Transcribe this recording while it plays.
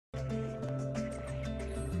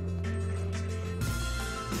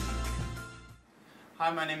Hi,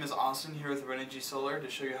 my name is Austin here with Renogy Solar to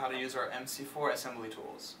show you how to use our MC4 Assembly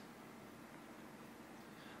Tools.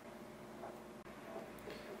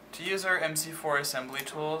 To use our MC4 Assembly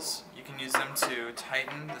Tools, you can use them to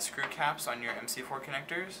tighten the screw caps on your MC4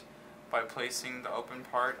 connectors by placing the open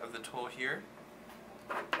part of the tool here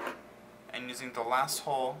and using the last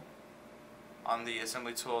hole on the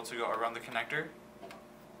assembly tool to go around the connector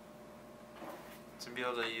to be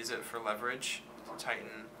able to use it for leverage to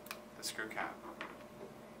tighten the screw cap.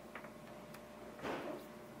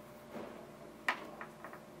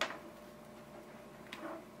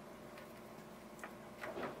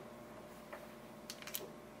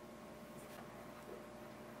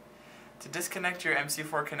 To disconnect your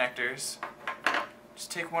MC4 connectors,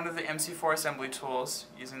 just take one of the MC4 assembly tools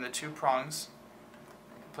using the two prongs,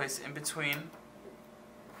 place it in between,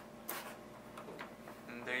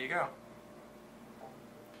 and there you go.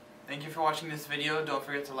 Thank you for watching this video. Don't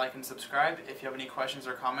forget to like and subscribe. If you have any questions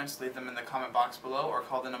or comments, leave them in the comment box below or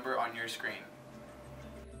call the number on your screen.